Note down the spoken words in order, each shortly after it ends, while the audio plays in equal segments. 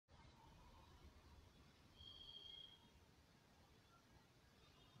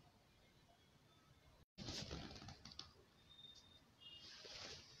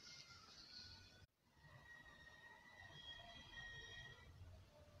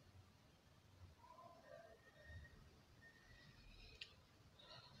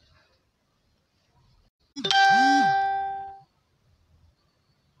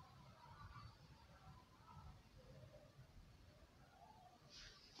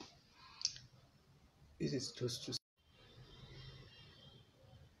This is just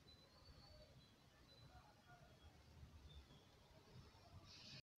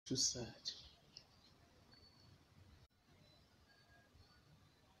too sad.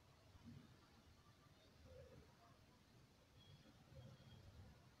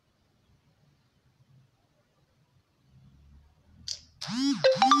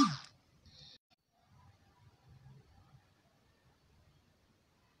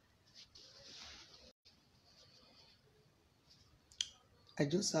 I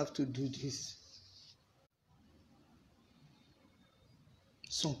just have to do this.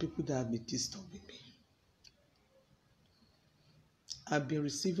 Some people that have been disturbing me. I've been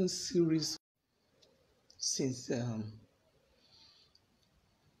receiving series since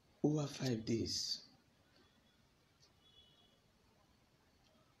over 5 days.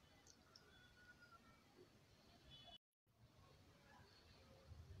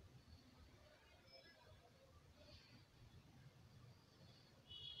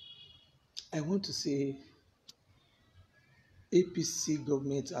 I want to say APC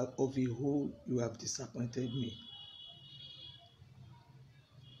government of a whole, you have disappointed me.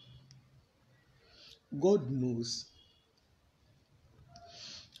 God knows,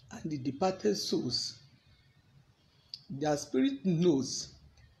 and the departed souls, their spirit knows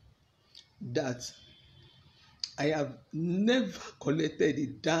that I have never collected a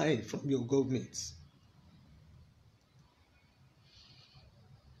dime from your government.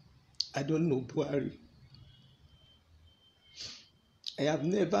 I don't know Buhari. I have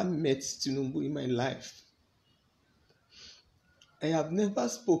never met Tinubu in my life. I have never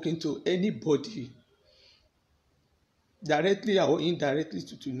spoken to anybody directly or indirectly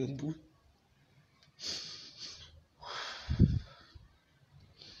to Tinubu.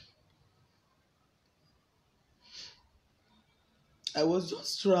 I was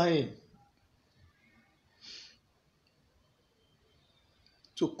just trying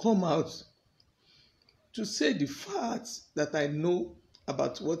to come out to say the facts that I know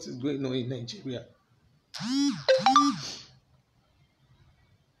about what is going on in Nigeria.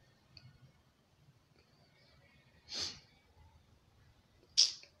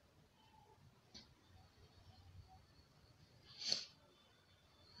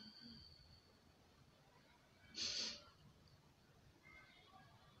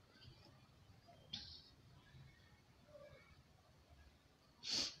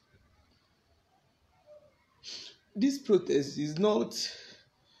 This protest is not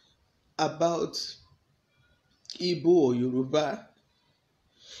about Igbo or Yoruba.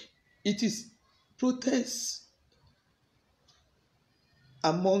 It is protest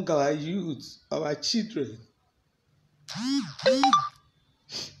among our youth, our children.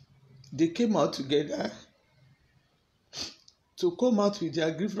 They came out together to come out with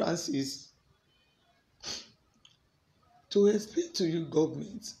their grievances, to explain to you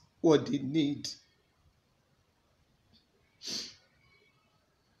government what they need.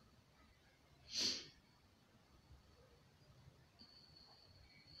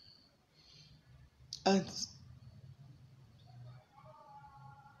 And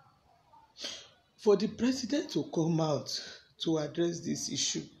for the president to come out to address this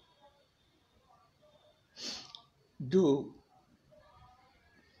issue, though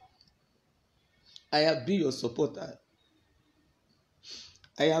I have been your supporter,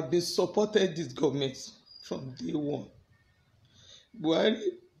 I have been supported this government from day one. Buhari,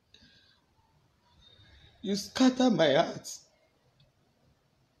 you scatter my heart.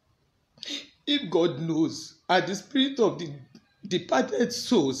 If God knows, and the spirit of the departed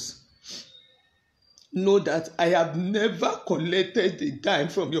souls know that I have never collected a dime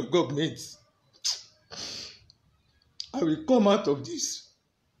from your government, I will come out of this.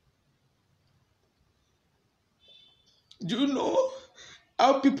 Do you know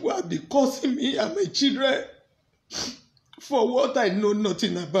how people have been cursing me and my children for what I know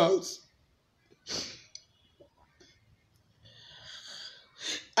nothing about?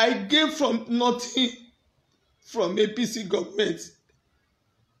 I gave from nothing from APC government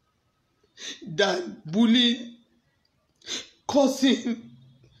than bullying, cursing.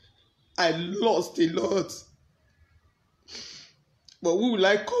 I lost a lot. But who will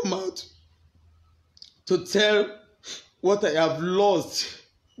I come out to tell what I have lost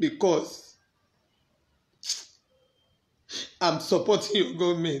because I'm supporting your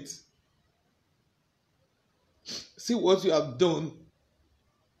government? See what you have done.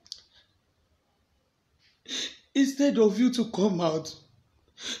 Instead of you to come out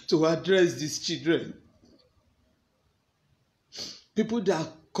to address these children, people that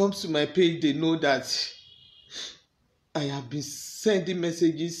come to my page, they know that I have been sending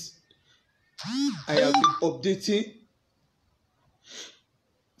messages I have been updating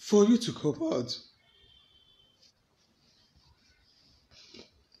for you to come out.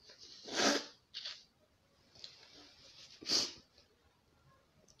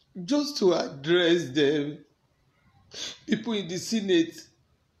 Just to address them, people in the Senate,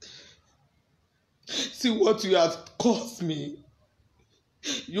 see what you have caused me.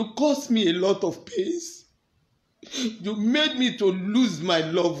 You caused me a lot of pains. You made me to lose my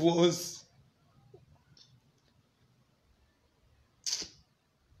loved ones.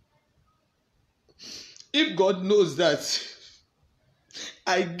 If God knows that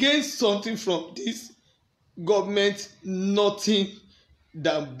I gained something from this government, nothing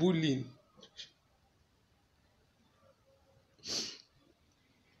than bullying.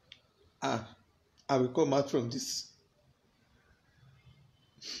 I will come out from this.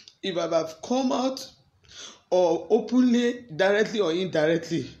 If I have come out or openly, directly or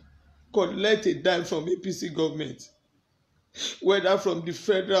indirectly, collect a dime from APC government, whether from the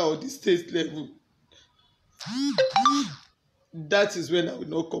federal or the state level, that is when I will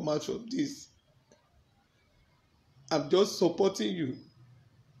not come out from this. I'm just supporting you.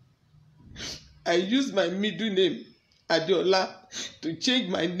 I use my middle name, Adeola, to change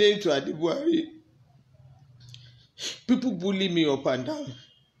my name to Adebuari. People bully me up and down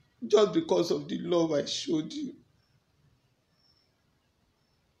just because of the love I showed you.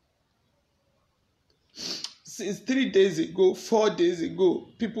 Since 3 days ago, 4 days ago,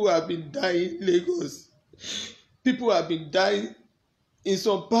 people have been dying in Lagos. People have been dying in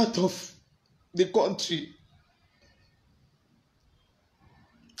some part of the country.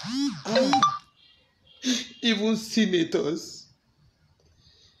 Even senators.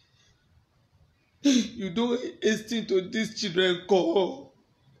 You don't hasten to this children call.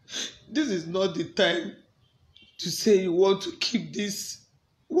 This is not the time to say you want to keep this,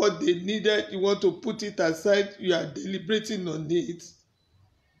 what they needed, you want to put it aside, you are deliberating on it.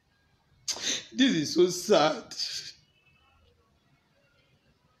 This is so sad.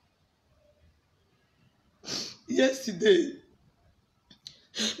 Yesterday,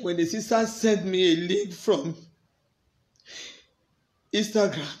 when the sister sent me a link from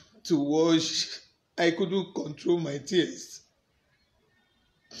Instagram to watch, I couldn't control my tears.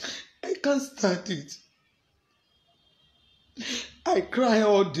 I can't stand it. I cry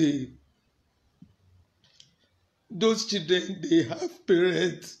all day. Those children, they have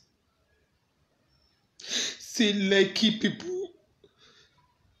parents. See Lekki people.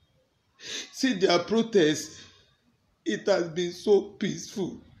 See their protest. It has been so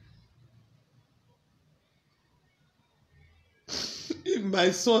peaceful. If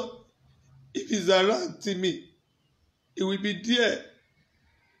my son, if he's around to me, he will be there.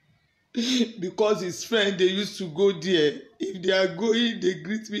 Because his friend, they used to go there. If they are going, they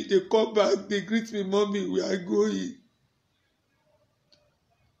greet me, they come back, they greet me, mommy, we are going.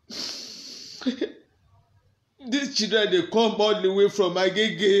 These children, they come all the way from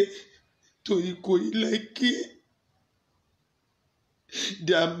Agege to Ikoyi, Lekki.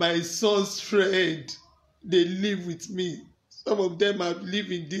 They are my son's friend. They live with me. Some of them have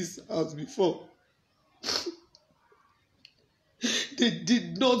lived in this house before. They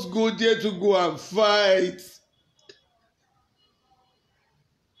did not go there to go and fight.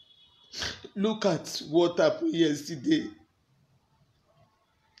 Look at what happened yesterday.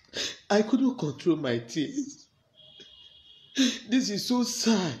 I couldn't control my tears. This is so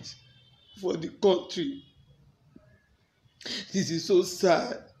sad for the country. This is so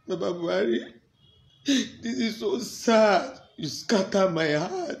sad, Baba Buhari. This is so sad. You scatter my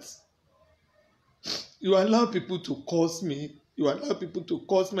heart. You allow people to curse me. You allow people to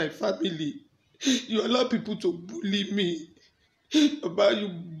curse my family. You allow people to bully me. Baba, you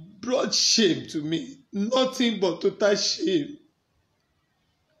brought shame to me. Nothing but total shame.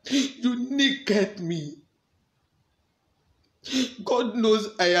 You naked me. God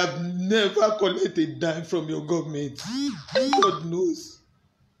knows I have never collected a dime from your government. God knows.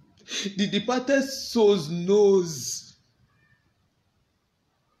 The departed souls knows.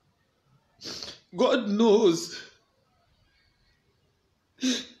 God knows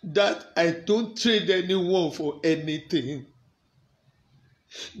that I don't trade anyone for anything.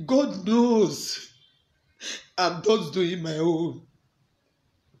 God knows I'm just doing my own.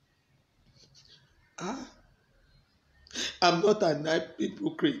 I'm not an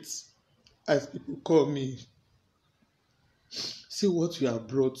hypocrite, as people call me. See what you have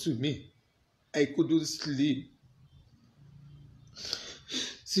brought to me. I couldn't sleep.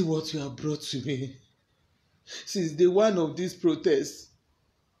 See what you have brought to me. Since day one of this protest,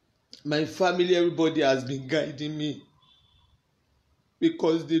 my family, everybody has been guiding me.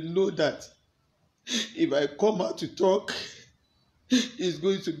 Because they know that If I come out to talk, it's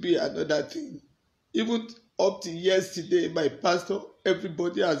going to be another thing. Even up to yesterday, my pastor,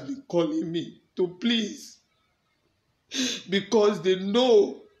 everybody has been calling me to please, because they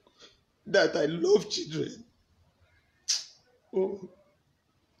know that I love children. Oh,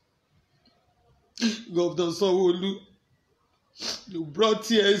 Governor Sanwo-Olu, you brought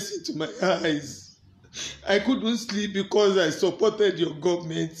tears into my eyes. I couldn't sleep because I supported your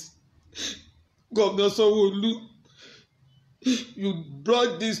government. Governor Sanwo-Olu, you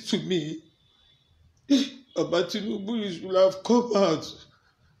brought this to me. Baba Tinubu, you should have come out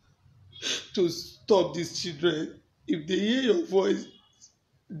to stop these children. If they hear your voice,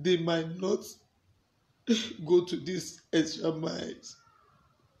 they might not go to this extra miles.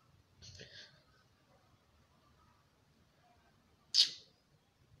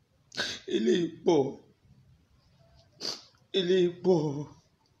 Eléyìí pọ̀, eléyìí pọ̀,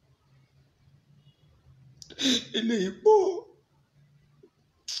 eléyìí pọ̀.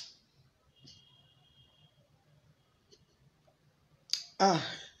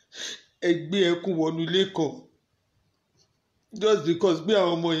 Ẹ gbé ẹkún wọnú ilé kan just because bí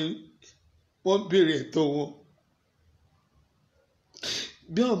àwọn ọmọ yìí wọ́n béèrè ẹ̀tọ́ wọn.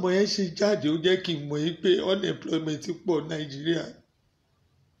 Bí àwọn ọmọ yẹn ṣe jáde ó jẹ́ kí n mọ̀ yín pé unemployment pọ̀ Nàìjíríà.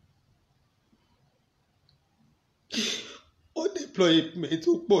 Unemployment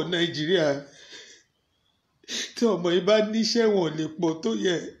pọ̀ Nàìjíríà. Tí ọmọ yìí bá níṣẹ́ wọn lè pọ̀ tó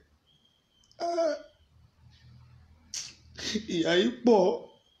yẹ. Ìyà yìí pọ̀.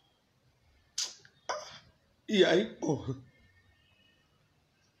 Ìyà yìí pọ̀.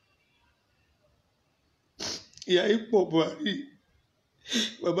 Ìyà yìí pọ̀ Buhari.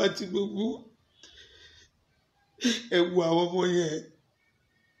 Baba Tinubu, ẹ wo àwọn ọmọ yẹn.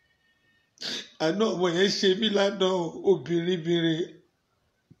 Àná ọmọ yẹn ṣe mí lánàá obìnrin.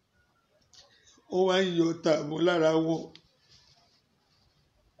 Wọ́n wá ń yọ tààmú lára wọn.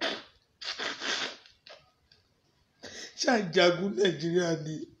 Ṣàjagun Nàìjíríà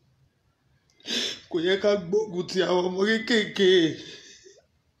ni. Kò yẹ ká gbógun ti àwọn ọmọ kéékèèké.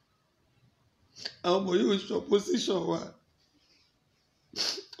 Àwọn ọmọ yóò ṣe opposition wa.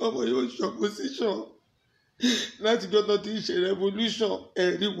 Ọmọ yóò ṣe opposition. Láti gbọ́dọ̀ tí ń ṣe revolution,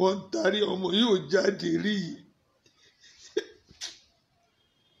 ẹ̀rí wọn darí ọmọ yóò jáde rí.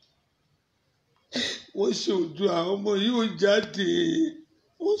 Wọ́n ṣe ojú àwọn ọmọ yóò jáde.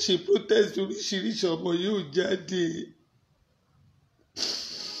 Wọ́n ṣe protest oríṣiríṣi ọmọ yóò jáde.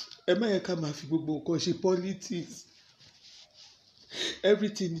 Ẹ má yẹ ká máa fi gbogbo nǹkan ṣe politics.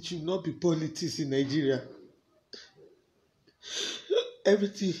 Everything should not be politics in Nigeria.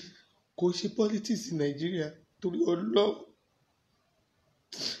 Everything kò ṣe politics in Nigeria torí Ọlọ́run.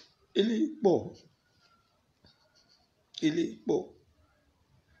 Eléyìí pọ̀. Eléyìí pọ̀.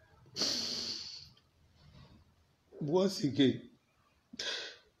 Once again,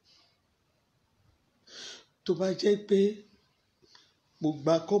 tó bá jẹ́ pé mo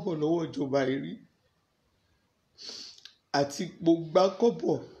gba kọ́bọ̀ lọ́wọ́ ìjọba rí àti mo gba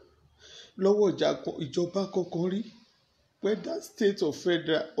kọ́bọ̀ lọ́wọ́ ìjọba kankan rí, whether state or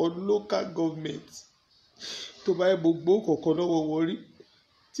federal or local government, tó bá yẹ mo gbó kankan lọ́wọ́ wọn rí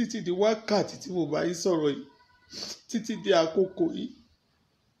títí di wákàtí tí mo bá yín sọ̀rọ̀ yìí, títí di àkókò yìí,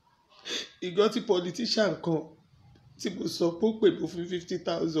 ìgbọ́ tí politician kan tí mo sọ pé ó pè mí fún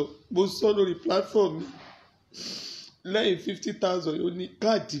 50,000 mo sọ lórí platform mi lẹ́yìn 50,000 yóò ní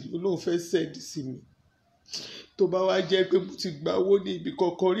káàdì ló lóun fẹ́ send sí mi. Tó bá wá jẹ́ pé mo ti gba owó ní ibi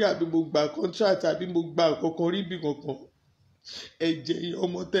kankan rí àbí mo gba contract àbí mo gba kankan rí ibi kankan, ẹ̀jẹ̀ yìí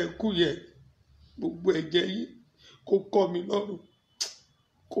ọmọ tẹ́ kú yẹn, gbogbo ẹ̀jẹ̀ yìí kó kọ́ mi lọ́rùn,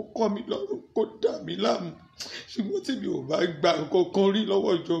 kó kọ́ mi lọ́rùn, kó dà mí láàmú. Ṣùgbọ́n tí mi ò bá gba kankan rí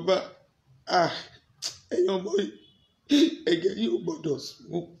lọ́wọ́ ìjọba, ẹ̀yin ọmọ yìí, ẹ̀jẹ̀ yìí ò gbọ́dọ̀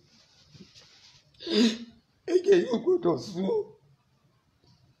sùn. Ẹ̀jẹ̀ yìí ò gbọ́dọ̀ sùn.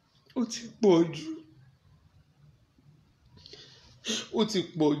 Ó ti pọ̀ jù. Ó ti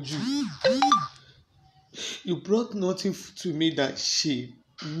pọ̀ jù. You brought nothing to me than shame.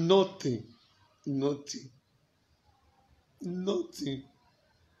 Nothing. Nothing. Nothing.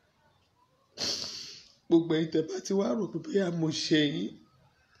 Gbogbo ẹ̀yin tẹ́ bá ti wá rò pé bóyá mo ṣe yín,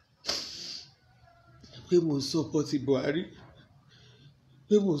 pé mo support Buhari,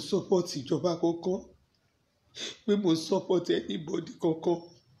 pé mo support ìjọba kankan, pé mo support anybody kankan,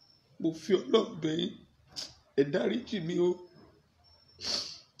 mo fi Ọlọ́run bẹ̀ yín, ẹ dáríjì mi o.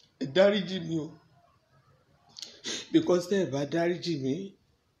 Ẹ dáríjì mi o. Because tẹ́ ẹ bá dáríjì mi,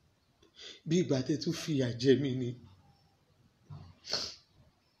 bí ìgbà tẹ́ tún fìyà jẹ mí ni.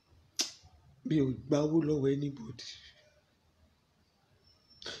 Mi ò gba owó lọ́wọ́ anybody.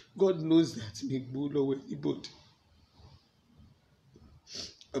 God knows that mi gbowó lọ́wọ́ anybody.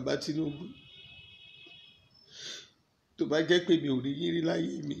 Bàbá Tinubu, tó bá jẹ́ pé mi ò rí yín rí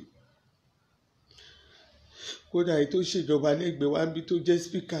láyé mi, kódà èyí tó ṣèjọba lẹ́gbẹ̀ẹ́ wa bí tó jẹ́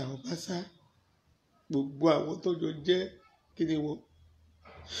spíkà Ọbaṣá, gbogbo àwọn tó jọ jẹ́ kíni wọn,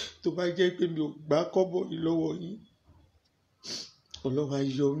 tó bá jẹ́ pé mi ò gbà kọ́bọ̀ yìí lọ́wọ́ yín, Ọlọ́run á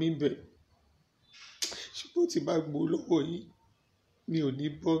yọ mí bẹ̀. Ṣùgbọ́n tí bá gbowó lọ́wọ́ yín, mi ò ní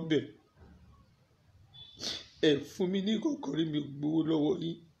bọ́ bẹ̀. Ẹ fún mi ní kankan rí, mi ò gbowó lọ́wọ́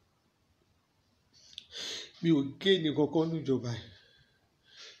yín. Mi ò gé ní kankan níjọba yìí.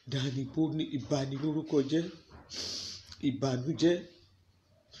 Dání bó ní ìbanilórúkọ jẹ́, ìbànújẹ́,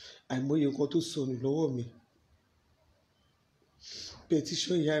 àìmọye nǹkan tó sọnù lọ́wọ́ mi.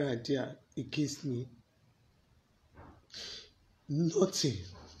 Petition Yar'Adua against me.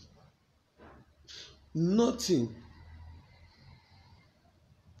 Nothing.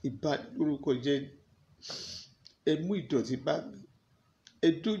 Ìbanilórúkọ jẹ́, ẹ mú ìdọ̀tí bá mi, ẹ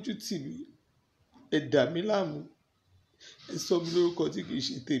dójú tì mí, ẹ dà mí láàmú, ẹ sọ mí lórúkọ tí kì í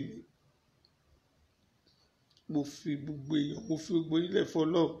ṣe tèmi. Mo fi gbogbo èèyàn, mo fi gbogbo ilẹ̀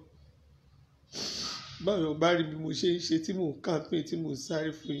fọlọ́run. Báwo bá rí bí mo ṣe ń ṣe tí mò ń campaign, tí mò ń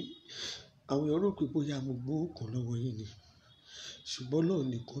sáré fún yín, àwọn èèyàn rò pé bóyá mo gbowó kan lọ́wọ́ yín ni. Ṣùgbọ́n Ọlọ́run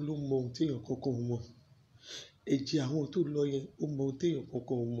nìkan ló mọ ohun téèyàn kankan ò mọ̀. Ẹ̀jẹ̀ àwọn tó lọ yẹn, ó mọ ohun téèyàn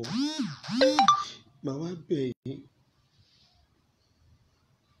kankan ò mọ̀. Màá wá bẹ̀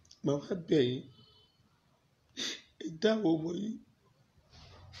yín, ẹ dáwọ́ ọmọ yín,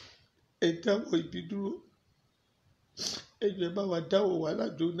 ẹ dáwọ́ ibi dúró. Ẹ jọ̀ọ́ ẹ bá wa dáwọ́ wàhálà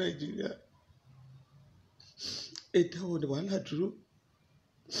dúró Nàìjíríà. Ẹ dáwọ́ wàhálà dúró.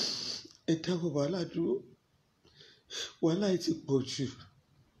 Ẹ dáwọ́ wàhálà dúró. Wàhálà yìí ti pọ̀ jù.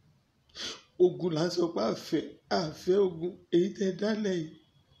 Ogun là ń sọ pé àfẹ́ ogun. Èyí tẹ́ dálẹ̀ yìí,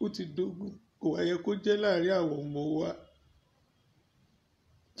 ó ti dógún. Kò wá yẹ kó jẹ́ láàrin àwọn ọmọ wa.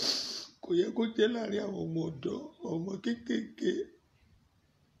 Kò yẹ kó jẹ́ láàrin àwọn ọmọ ọ̀dọ́, ọmọ kéékèèké.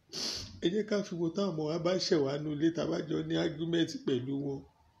 Ẹ jẹ́ ká fi wo táwọn ọmọ wa bá ṣẹ̀ wá nú ilé tá bá jọ ní argument pẹ̀lú wọn.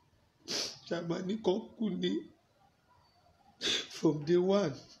 Ṣàmà ní kan kú ní from day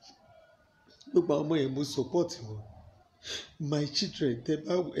one. Gbogbo àwọn ọmọ yẹn mo support wọn. My children,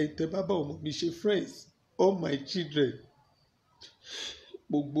 tẹ́ bá bá ọmọ mi ṣe friends, all my children,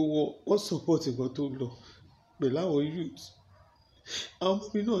 gbogbo wọn, wọ́n support nǹkan tó lọ pẹ̀lú àwọn youth. Àwọn ọmọ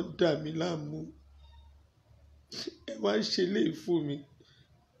mi náà dà mí láàmú. Ẹ wá ṣe léyìí fún mi.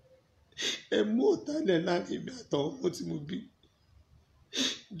 Ẹ mú ọ̀tálẹ̀ láàrin mi àtàwọn ọmọ tí mo bí.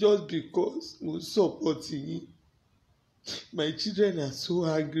 Just because mo support yín. My children are so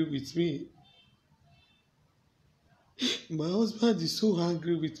angry with me. My husband is so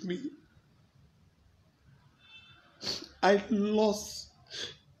angry with me. I lost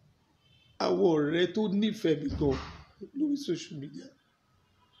àwọn ọ̀rẹ́ tó nífẹ̀ẹ́ mi gan lórí social media.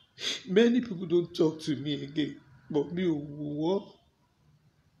 Many people don't talk to me again, but mi ò wò wọ́n.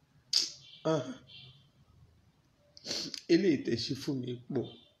 Eléyìí tẹ́ ṣe fún mi pọ̀.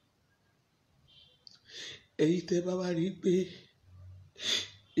 Ẹ̀yin tẹ́ bá wá rí pé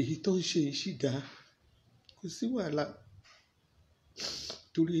èyí tó ń ṣe yìí ṣì dá, kò sí wàhálà.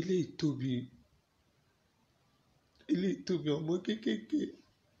 Torí eléyìí tóbi ọmọ kéékèèké.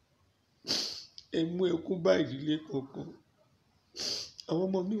 Ẹ mú ẹkún bá ìdílé kankan. Àwọn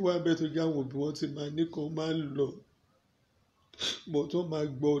ọmọ mi wá bẹ́ẹ̀ tó já wọn bí wọ́n ti máa ní kan máa ń lọ. Bọ̀ tó máa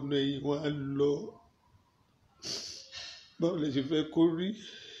gbọ́ ọ̀nà ẹ̀yìn wọn á lọ. Báwo lẹ ṣe fẹ́ kó rí?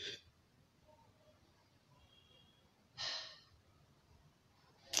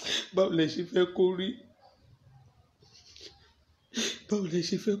 Báwo lẹ ṣe fẹ́ kó rí? Báwo lẹ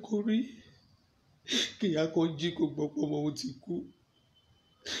ṣe fẹ́ kó rí? Kí ìyá kan jí kó gbọ́ pé ọmọ òun ti kú.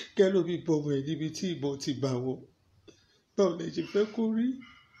 Kẹ́lòmíì bọ ọmọ ẹ̀ níbi tí ìbọn ti bà wọ́n. Báwo lẹ ṣe fẹ́ kó rí?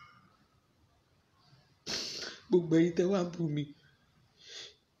 Gbogbo ẹ̀yin tẹ́ wá bú mi.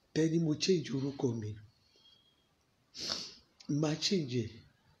 Tẹ́ ní mo change orúkọ mi. Màá change ẹ̀.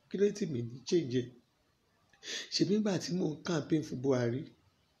 Kí ló tí mi ní change ẹ̀? Ṣèbí nígbà tí mò ń campaign fún Buhari,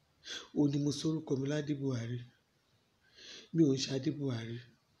 ó ní mo sọ orúkọ mi l'Adé Buhari. Mi ò ń ṣe Adé Buhari.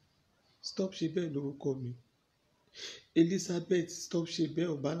 Stop ṣe bẹ́ẹ̀ lórúkọ mi. Elizabeth, stop ṣe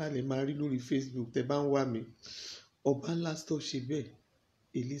bẹ́ẹ̀. Ọbànlá lè máa rí lórí Facebook tẹ́ bá ń wá mi. Ọbànlá, stop ṣe bẹ́ẹ̀.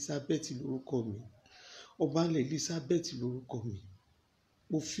 Elizabeth lórúkọ mi. Ọbànlá Elizabeth lórúkọ mi.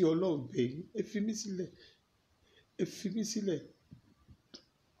 Mo fi Ọlọ́run bẹ̀ yín. Ẹ fi mí sílẹ̀. Ẹ fi mí sílẹ̀.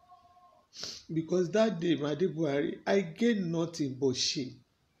 Because that day, Adé Buhari, I gain nothing but shame.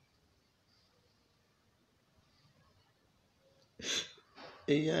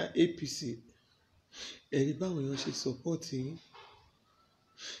 Ẹ̀yin APC, ẹ̀rí báwọn èèyàn ṣe support yín.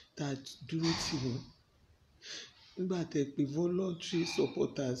 tá a dúró tì wọ́n nígbà tẹ́ pé voluntary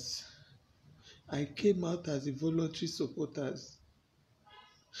supporters. I came out as a voluntary supporters.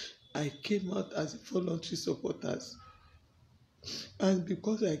 I came out as a voluntary supporters. And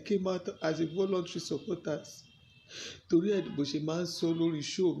because I came out as a voluntary supporters, torí ẹ̀ bó ṣe máa ń sọ lórí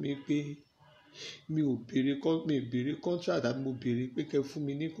show mi pé mi ò béèrè contract àbí mo béèrè pé kẹ́ fún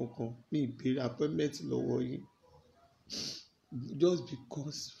mi ní kankan, mi ì béèrè appointment lọ́wọ́ yín. Just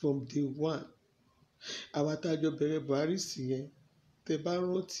because from day one àwa tá a jọ bẹ̀rẹ̀ Buhari sí yẹn, tẹ́ bá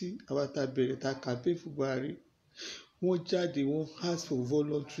rántí àwa tá a bẹ̀rẹ̀ tá a campaign fún Buhari, wọ́n jáde wọ́n ask for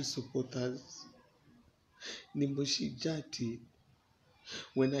voluntary supporters ni mo ṣe jáde.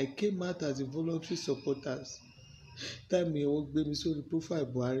 When I came out as a voluntary supporters, time yẹn wọ́n gbé mi sórí profile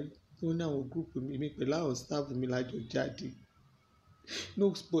Buhari, wọ́n ní àwọn group mi pẹ̀lú àwọn staff mi lájọ jáde.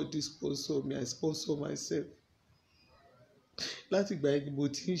 Nobody sponsor me, I sponsor myself. Láti ìgbà yẹn ni mo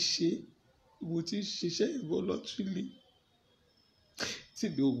ti ń ṣiṣẹ́ voluntarily tí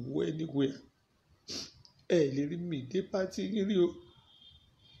mi ò wọ anywhere. Ẹ lè rí mi dé party yín rí o.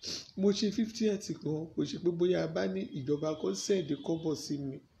 Mo ṣe 50th kan, kò ṣe pé bóyá a bá ní ìjọba kan send kọ́bọ̀ sí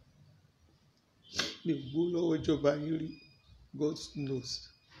mi. Mi ò gbó lọ́wọ́ ìjọba yín rí. God knows.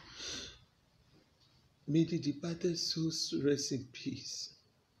 May the departed souls rest in peace.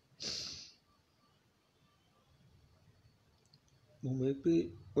 Mo mọ̀ pé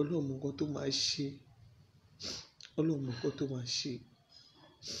Ọlọ́run mọ nǹkan tó máa ṣe. Ọlọ́run mọ nǹkan tó máa ṣe.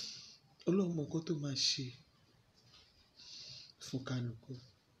 Ọlọ́run mọ nǹkan tó máa ṣe fún kálukú.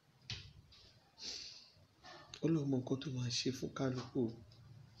 Ọlọ́run mọ nǹkan tó máa ṣe fún kálukú.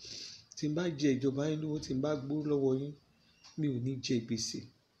 Tí n bá jẹ ìjọba yín lówó, tí n bá gbó lọ́wọ́ yín, mi ò ní jẹ gbèsè.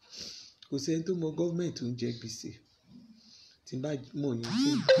 Kò sẹ́ni tó mọ gọ́ọ̀mẹ̀ntì tó ń jẹ gbèsè. Tí n bá mọ̀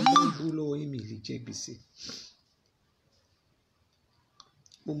yín, tí n bá gbó lọ́wọ́ yín, mi ò lè jẹ gbèsè.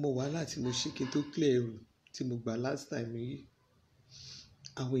 Mo mọ wàhálà tí mo ṣe kí n tó clear ẹrù tí mo gbà last time yìí.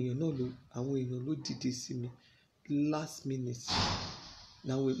 Àwọn èèyàn ló dìde sí mi last minute.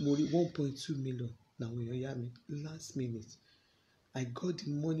 Mo rí 1.2 million làwọn èèyàn yá mi last minute. I got the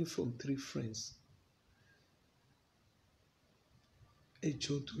money from 3 friends. Ẹ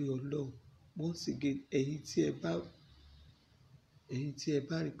jọ̀ọ́ torí Ọlọ́run, once again, ẹ̀yin tí ẹ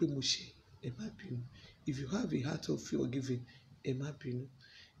bá rí pé mo ṣe, ẹ má bínú. If you have a heart of forgiving, ẹ má bínú.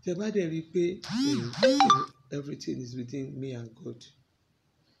 Tí ẹ bá dẹ̀ rí pé everything is within me and God,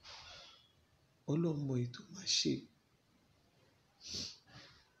 Ọlọ́run mọ èyí tó máa ṣe.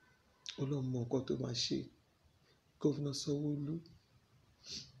 Ọlọ́run mọ nǹkan tó máa ṣe. Governor Sanwo-Olu,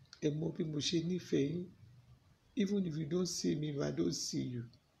 ẹ mọ bí mo ṣe nífẹ̀ẹ́ yín. Even if you don't see me, if I don't see you,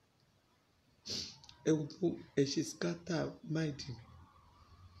 ẹ ṣe scatter mind mi.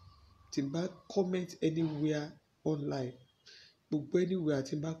 Tí n bá comment anywhere online, gbogbo anywhere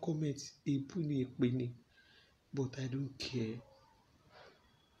tí n bá comment, èébú ni èpè ni, but I don't care.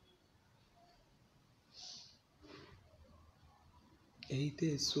 Ẹ̀yin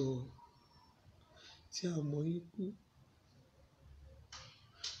tẹ́ ẹ sọ tí àwọn ọmọ yín kú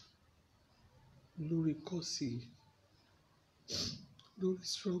lórí kọ́ọ̀sì, lórí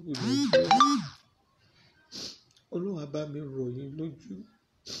struggle Nàìjíríà. Ọlọ́run á bá mi rọ̀ yín lójú.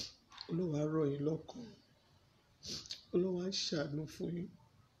 Ọlọ́run á rọ̀ yín lọ́kàn. Ọlọ́run á ṣàánú fún yín.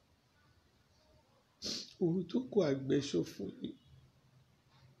 Ohun tó kù àgbẹ̀ṣọ́ fún yín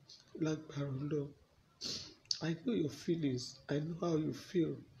lágbára Ọlọ́run. I know your feelings. I know how you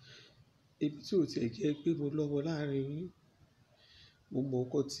feel. Èmi tí ò tiẹ̀ jẹ́ pé mo lọ́wọ́ láàrin yín. Mo mọ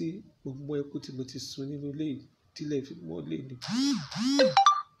ẹkún tí mo ti sun nínú ilé yìí tílẹ̀ fi mọ́ lé ní.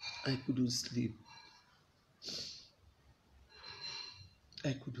 I couldn't sleep.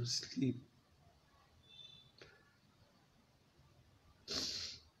 I couldn't sleep.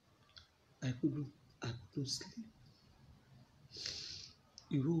 I couldn't sleep.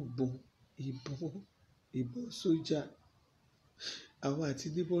 Ìró ìbọn sójà. Àwọn àti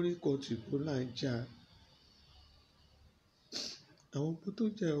neighboring country kó là ń jà. Àwọn ọmọ tó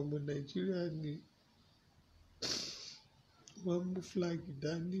jà ọmọ Nàìjíríà ni wọ́n mú flag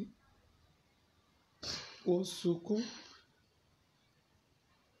dání. Wọ́n sunkún.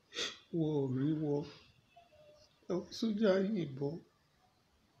 Wọ́n ò rí wọn. Àwọn sójà yìnbọn.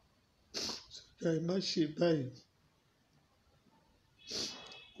 Sójà ẹ má ṣe báyìí.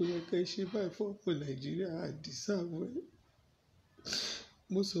 Kò yẹ kí ẹ ṣe báyìí fún ọmọ Nàìjíríà. I deserve it.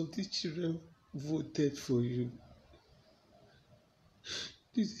 Most of the children voted for you.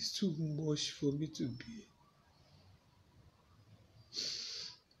 This is too much for me to bear.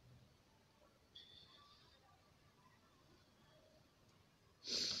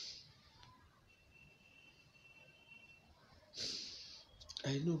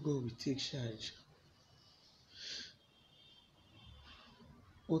 I know God will take charge.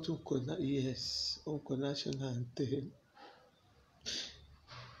 Wọ́n tún kọ wọ́n kọ national anthem.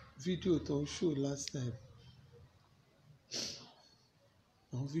 Fídíò tó ń show last time.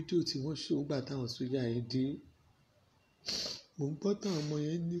 Àwọn fídíò tí wọ́n show nígbà táwọn sójà yẹn dé. Mo ń gbọ́ táwọn ọmọ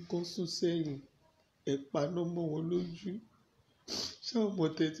yẹn ní kán sún sẹ́yìn. Ẹ paná mọ́ wọn lójú. Ṣé àwọn ọmọ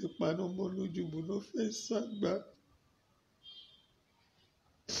tẹ ti paná mọ́ lójú mo lọ fẹ́ ságbá?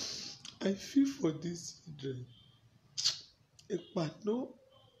 I feel for these children. Ẹ paná.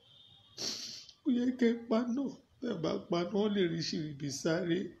 Ó yẹ kẹ́ paná. Bẹ́ẹ̀ bá paná wọ́n lè rí ṣìrìbì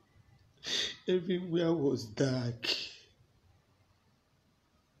sáré. Everywhere was dark.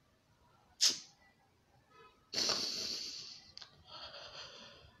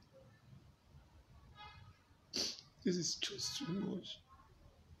 This is just too much.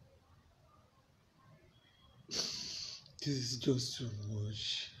 This is just too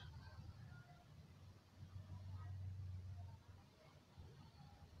much.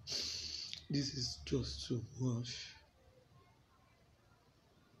 This is just too much.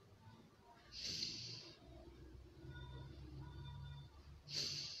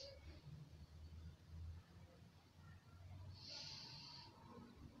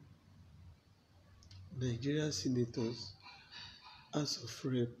 Nigerian senators, House of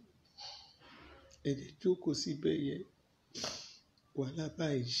Rep, ẹ̀dẹ̀ jókòó síbẹ̀ yẹn, wàhálà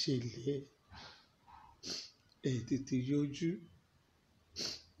báyìí ṣẹlẹ̀, ẹ̀ tètè yọjú,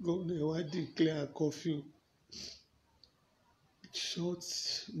 gómìnà wa declare curfew, short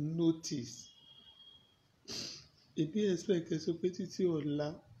notice. Èmi expect ẹ sọ pé títí ọ̀la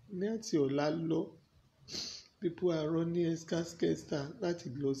ní àti ọ̀la lọ, people are running escaskesta láti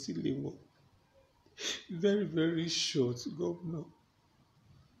lọ sílé wọn. Very very short gómìnà.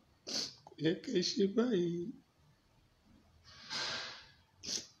 Kò yẹ kẹ́ ṣe báyìí.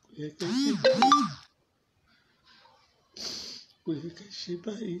 Kò yẹ kẹ́ ṣe báyìí. Kò yẹ kẹ́ ṣe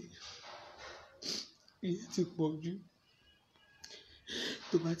báyìí. Ìyẹn ti pọ̀ jù.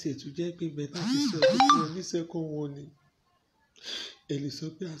 Tó bá tiẹ̀ tún jẹ́ pé bẹ́ẹ̀ bá ti sọ pé wọ́n ní second warning, ẹ lè sọ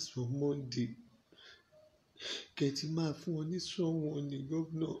pé as for Monday, kẹ́ ti máa fún wọn ní strong warning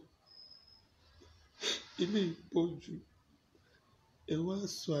gómìnà. Ilé ìpọ̀ jù. Ẹ wá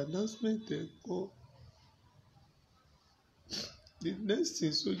sọ announcement ẹ̀ kọ́. The next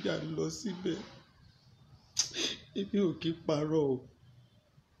thing sójà lọ síbẹ̀. Èmi ò kí parọ́ o.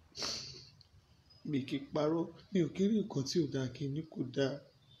 Mi kì í parọ́. Mi ò kí rí nǹkan tí ò dáa kí ní kò dáa.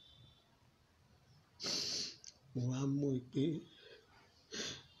 Mo wá mọ̀ pé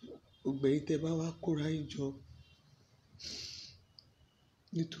ògbẹ́yìn tẹ́ bá wá kóra yín jọ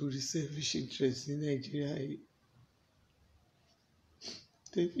nítorí selfish interest ní Nàìjíríà yìí.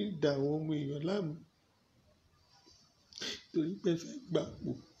 Tẹ́ fi dà àwọn ọmọ èèyàn láàmú. Torí pé ẹ fẹ́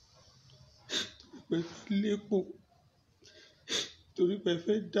gbapò. Torí pé ẹ fẹ́ lépo. Torí pé ẹ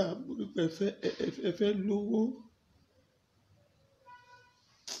fẹ́ dà. Torí pé ẹ fẹ́ lówó.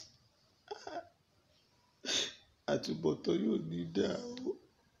 Àtúbọ̀tán yóò ní dá o.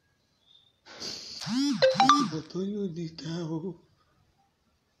 Àtúbọ̀tán yóò ní dá o.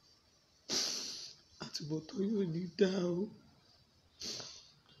 Àtúbọ̀tán yóò ní dá o.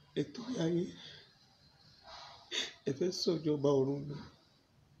 Ẹ̀tọ́ ayé. Ẹ fẹ́ sọ̀jọba ọ̀run nù.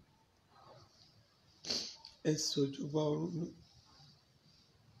 Ẹ sọ̀jọba ọ̀run nù.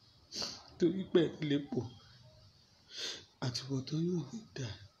 Torí pé ẹ lépo. Àtúbọ̀tán yóò ní dá.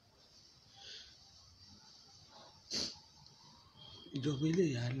 Ìjọba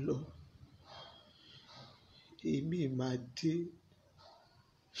eléyìí á lọ. Èmi máa dé.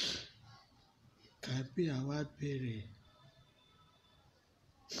 Kàbí àwa bẹ̀rẹ̀.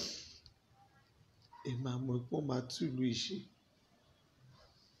 Ẹ máa mọ̀ pé wọ́n máa túlù ìṣe.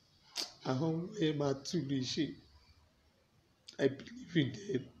 Àwọn ọmọ ẹ máa túlù ìṣe. I believe in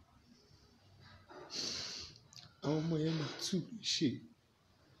them. Àwọn ọmọ yẹn máa túlù ìṣe.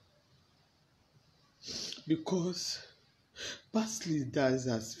 Because past leaders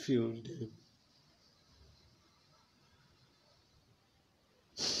has failed them.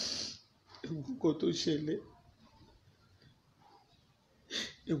 Ẹ̀wọ̀n nǹkan tó ṣẹlẹ̀.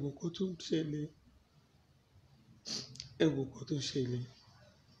 Ẹ̀wọ̀n nǹkan tó ṣẹlẹ̀. Ẹ̀wọ̀n nǹkan tó ṣẹlẹ̀.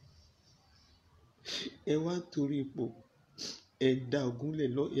 Ẹ wá torí ipò. Ẹ dá ogúnlẹ̀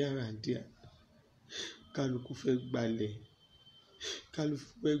lọ yàrá díà. Kálukú fẹ́ gbalẹ̀. Kálukú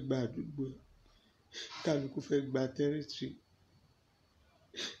fẹ́ gba àdúgbò. Kálukú fẹ́ gba territory.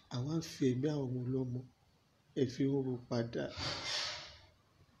 Àwa ń fi ẹ̀mí àwọn ọmọ ọlọ́mọ. Ẹ fi ń ro padà.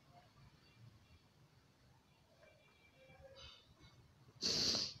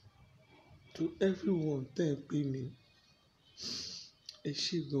 To everyone tẹ́ ẹ pè mí. ẹ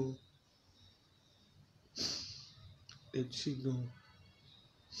ṣé gan, ẹ ṣé gan.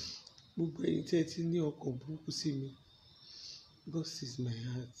 Gbogbo ẹ̀yin tí ẹ ti ní ọkàn burúkú sí mi, God sees my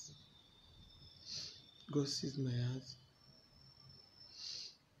heart. God sees my heart.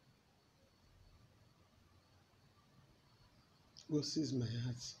 God sees my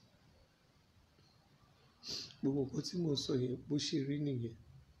heart. Gbogbo nǹkan tí mo sọ yẹn bó ṣe rí nìyẹn.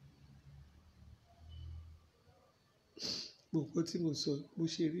 Gbogbo nǹkan tí mo sọ bó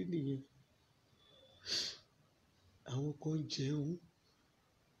ṣe rí nìyẹn. Àwọn kan jẹun,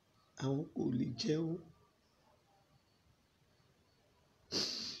 àwọn kò lè jẹun.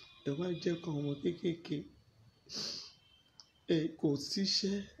 Ẹ wá jẹ́ kí àwọn ọmọ kéékèèké, ẹ kò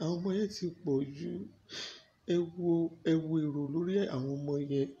síṣẹ́, àwọn ọmọ yẹn ti pọ̀ jù. Ẹ wo èrò lórí àwọn ọmọ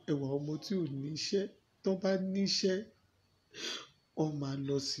yẹn, ẹ wo àwọn ọmọ tí ò níṣẹ́. Tó bá níṣẹ́, wọ́n máa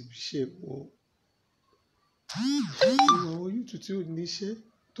lọ síbi iṣẹ́ wọn. Ẹ wo àwọn youth tí ò níṣẹ́,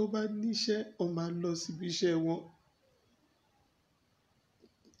 tó bá níṣẹ́, wọ́n máa lọ síbi iṣẹ́ wọn.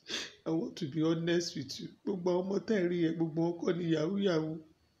 I want to be honest with you. Gbogbo àwọn ọmọ tẹ́ rí yẹn, gbogbo wọn kọ́ ni yahoo yahoo.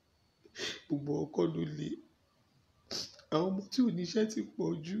 Gbogbo wọn kọ́ ló lè. Àwọn ọmọ tí ò níṣẹ́ ti pọ̀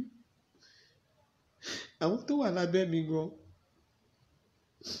jù. Àwọn tó wà lábẹ́ mi gan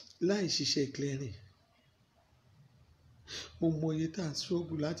láì ṣiṣẹ́ clearing. Mo mọ iye tá a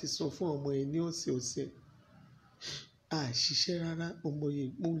struggle láti san fún ọmọ yẹn ní ọ̀sẹ̀ọ̀sẹ̀. A ṣiṣẹ́ rárá. Ọmọ yẹn,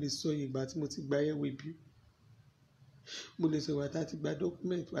 mo lè sọ ìgbà tí mo ti gba airway bill. Mo lè sọ ìgbà tí a ti gba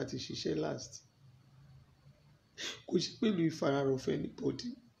document wa ti ṣiṣẹ́ last. Kò ṣe pé ìlú ìfararọ̀ fún anybody.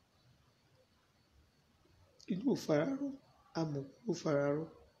 Ìlú ò fararọ̀, a mọ̀ pé ó fararọ̀.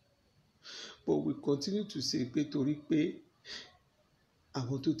 But we continue to say pé torí pé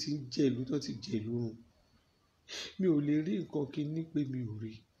àwọn tó ti ń jẹ ìlú tó ti jẹ ìlú run. Mi ò lè rí nǹkan kí ní pé mi ò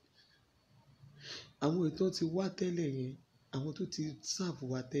rí. Àwọn ètò ti wá tẹ́lẹ̀ yẹn, àwọn tó ti serve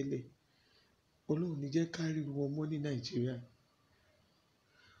wa tẹ́lẹ̀, Ọlọ́run ní jẹ́ ká rí wọn mọ́ ní Nàìjíríà.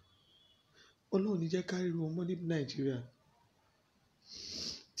 Ọlọ́run ní jẹ́ ká rí wọn mọ́ ní Nàìjíríà.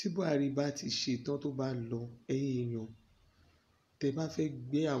 Tí Buhari bá ti ṣe tán tó bá lọ, ẹ̀yin èèyàn, tẹ́ bá fẹ́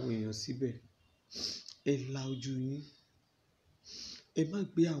gbé àwọn èèyàn síbẹ̀, ẹ la ojú yín. Ẹ má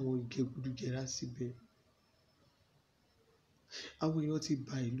gbé àwọn ìjẹgúdújẹrá síbẹ̀. Àwọn èèyàn ti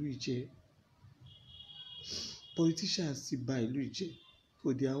ba ìlú yìí jẹ́. Politicians ti ba ìlú yìí jẹ́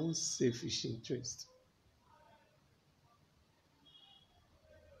for their own selfish interest.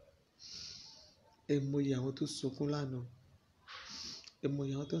 Ẹ mọyì àwọn tó sunkún lánàá. Ẹ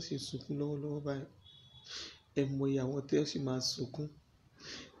mọyì àwọn tó sì ń sunkún lọ́wọ́lọ́wọ́ báyìí. Ẹ mọyì àwọn tó sì máa sunkún.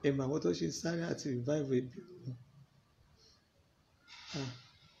 Ẹ mọ àwọn tó ṣe sáré àti revive ẹbí wọn.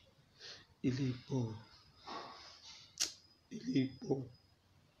 Ilé ìpọ̀. Ilé ìpọ̀.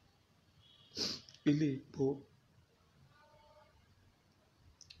 Ilé ìpọ̀.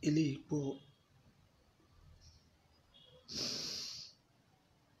 Ilé ìpọ̀.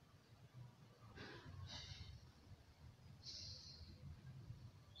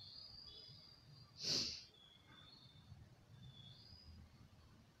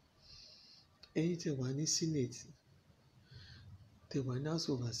 Ẹ̀yin tẹ́ wà ní Senate, tẹ́ wà ní House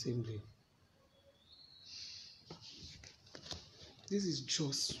of Assembly. This is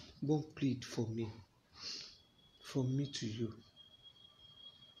just one plea for me, from me to you.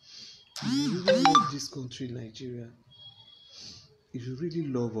 If you really love this country, Nigeria, if you really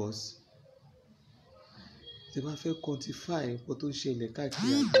love us, tẹ́ bá fẹ́ quantify nǹkan tó ń ṣẹlẹ̀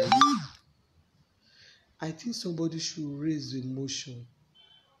káàkiri àgbáyé, I think somebody should raise a motion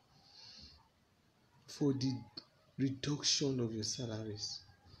for the reduction of your salaries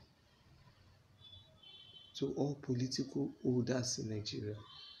to all political holders in Nigeria.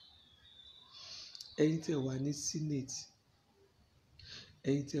 Ẹ̀yin tẹ́ wà ní Senate,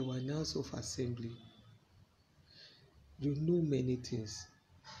 ẹ̀yin tẹ́ wà ní House of Assembly, you know many things.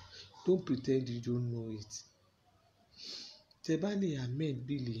 Don't pretend you don't know it. Tẹ́ bá lè amend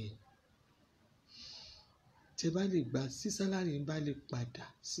bill yẹn, tẹ́ bá lè gbà sí salary bá lè padà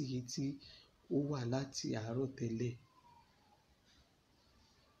sí iye tí ó wà láti àárọ̀ tẹ́lẹ̀,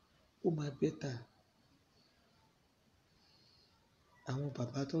 ó máa better. Àwọn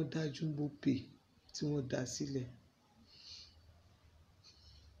bàbá tó ń dá Jumbo Pay tí wọ́n dá sílẹ̀.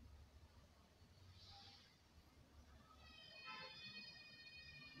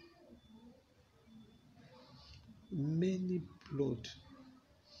 Many blood.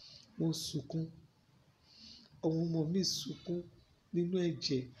 Wọ́n sunkún. Àwọn ọmọ mi sunkún nínú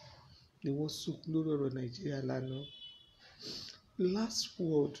ẹ̀jẹ̀ ni wọ́n sunkún lórí ọ̀rọ̀ Nàìjíríà lánàá. Last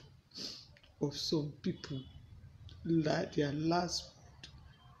word of some people, their last word,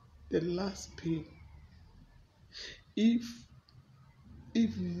 the last pain. If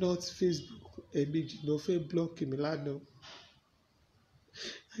if not Facebook ẹ̀ẹ̀mejì ló fẹ́ block mi lánàá.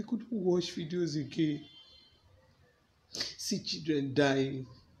 I couldn't watch videos again. See children dying.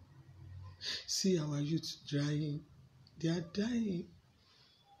 See our youth dying. They are dying.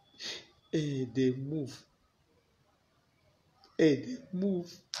 They move. They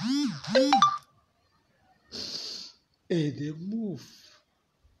move. They move.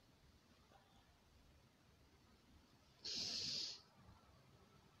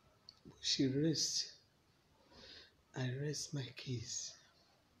 She rests. I rest my case.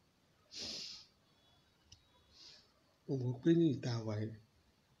 Mo mọ̀ pé ní ìta wà yìí,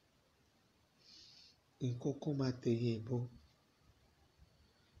 nǹkan kan máa tẹ̀yìn ìbọn.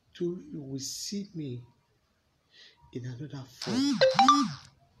 Torí you will see me in another form.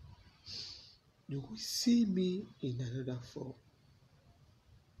 You will see me in another form.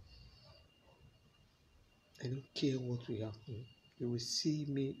 I don't care what will happen. You will see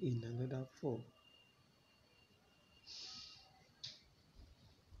me in another form.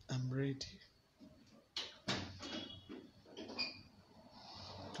 I'm ready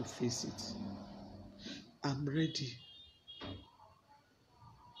to face it. I'm ready.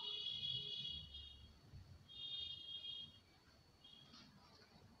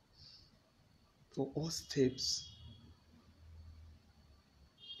 For all steps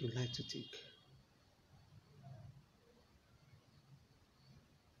you like to take.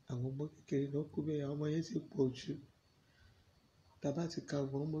 Àwọn ọmọ kékeré náà kú bẹ́ẹ̀, àwọn ọmọ yẹn ti pọ̀ jù. Tàbá ti ka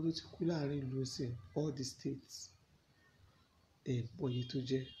àwọn ọmọ tó ti kú láàrin ìlú sí all the states. Mọ iye tó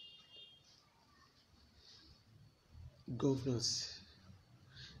jẹ́. Governors,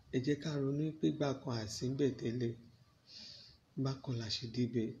 ẹ jẹ́ ká ronú pé ìgbà kan àsí ń bẹ̀ tẹ́lẹ̀. Bákan la ṣe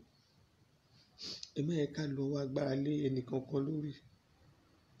débẹ̀. Ẹ má yẹ ká lọ wá agbára lé ẹnìkankan lórí.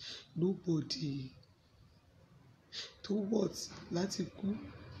 Nobody tó worth láti kú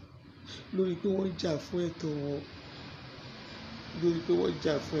lórí pé wọ́n jà fún ẹ̀tọ́ wọn. Lórí pé wọ́n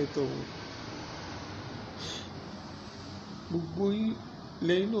jà fún ẹ̀tọ́ wọn. Gbogbo yín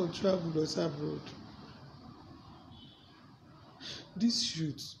lẹ́yìn náà travel lọ sí abroad. This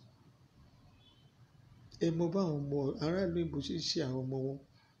youth, ẹ mọ bá àwọn ọmọ aráàlú ìbò ṣe ṣe àwọn ọmọ wọn.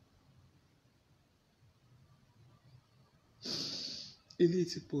 Eléyìí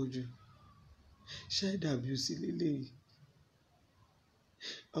ti pọ̀ jù. Child abuse lélẹ́yìí.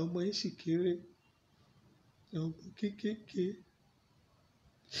 Àwọn ọmọ yẹn ṣì kéré. Àwọn ọmọ kéékèèké.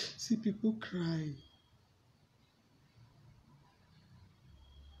 See people crying.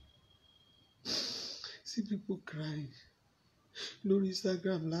 See people crying. Lórí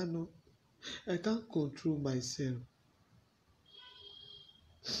Instagram lánàá, I can't control myself.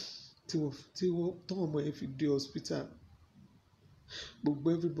 Tí wọ́n tán ọmọ yẹn fi dé hospital. Gbogbo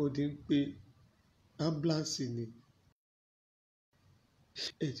everybody ń pe ambulance ni.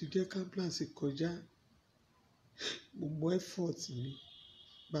 Tún jẹ́ ká ambulance kọjá. Gbogbo effort mi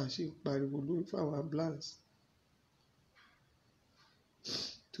bá a ṣe ń pariwo lórí fáwọn ambulance.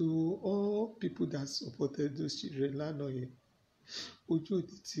 To all people that supported those children lánàá yẹn, ojú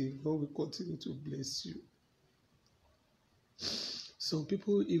òní tí God will continue to bless you. Some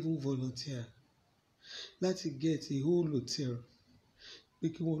people even volunteer láti get a whole hotel pé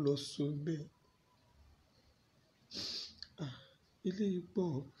kí wọ́n lọ sùn bẹ́ẹ̀. Eléyìí pọ̀.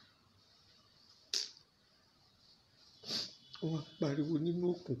 Wọ́n á pariwo nínú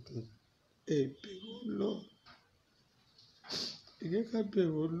òkùnkùn. Bẹ̀rù Ọlọ́run. Ẹ jẹ́ ká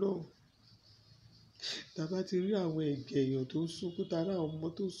bẹ̀rù Ọlọ́run. Tàbá ti rí àwọn ẹ̀jẹ̀ èèyàn tó ń sunkún, tàbí àwọn ọmọ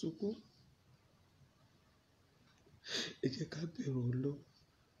tó ń sunkún. Ẹ jẹ́ ká bẹ̀rù Ọlọ́run.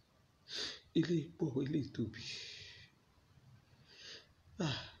 Eléyìí pọ̀, eléyìí tóbi.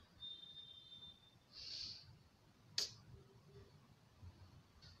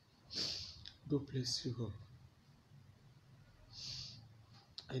 God bless you all.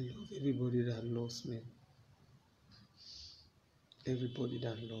 I love everybody that loves me. Everybody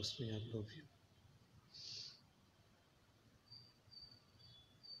that loves me, I love you.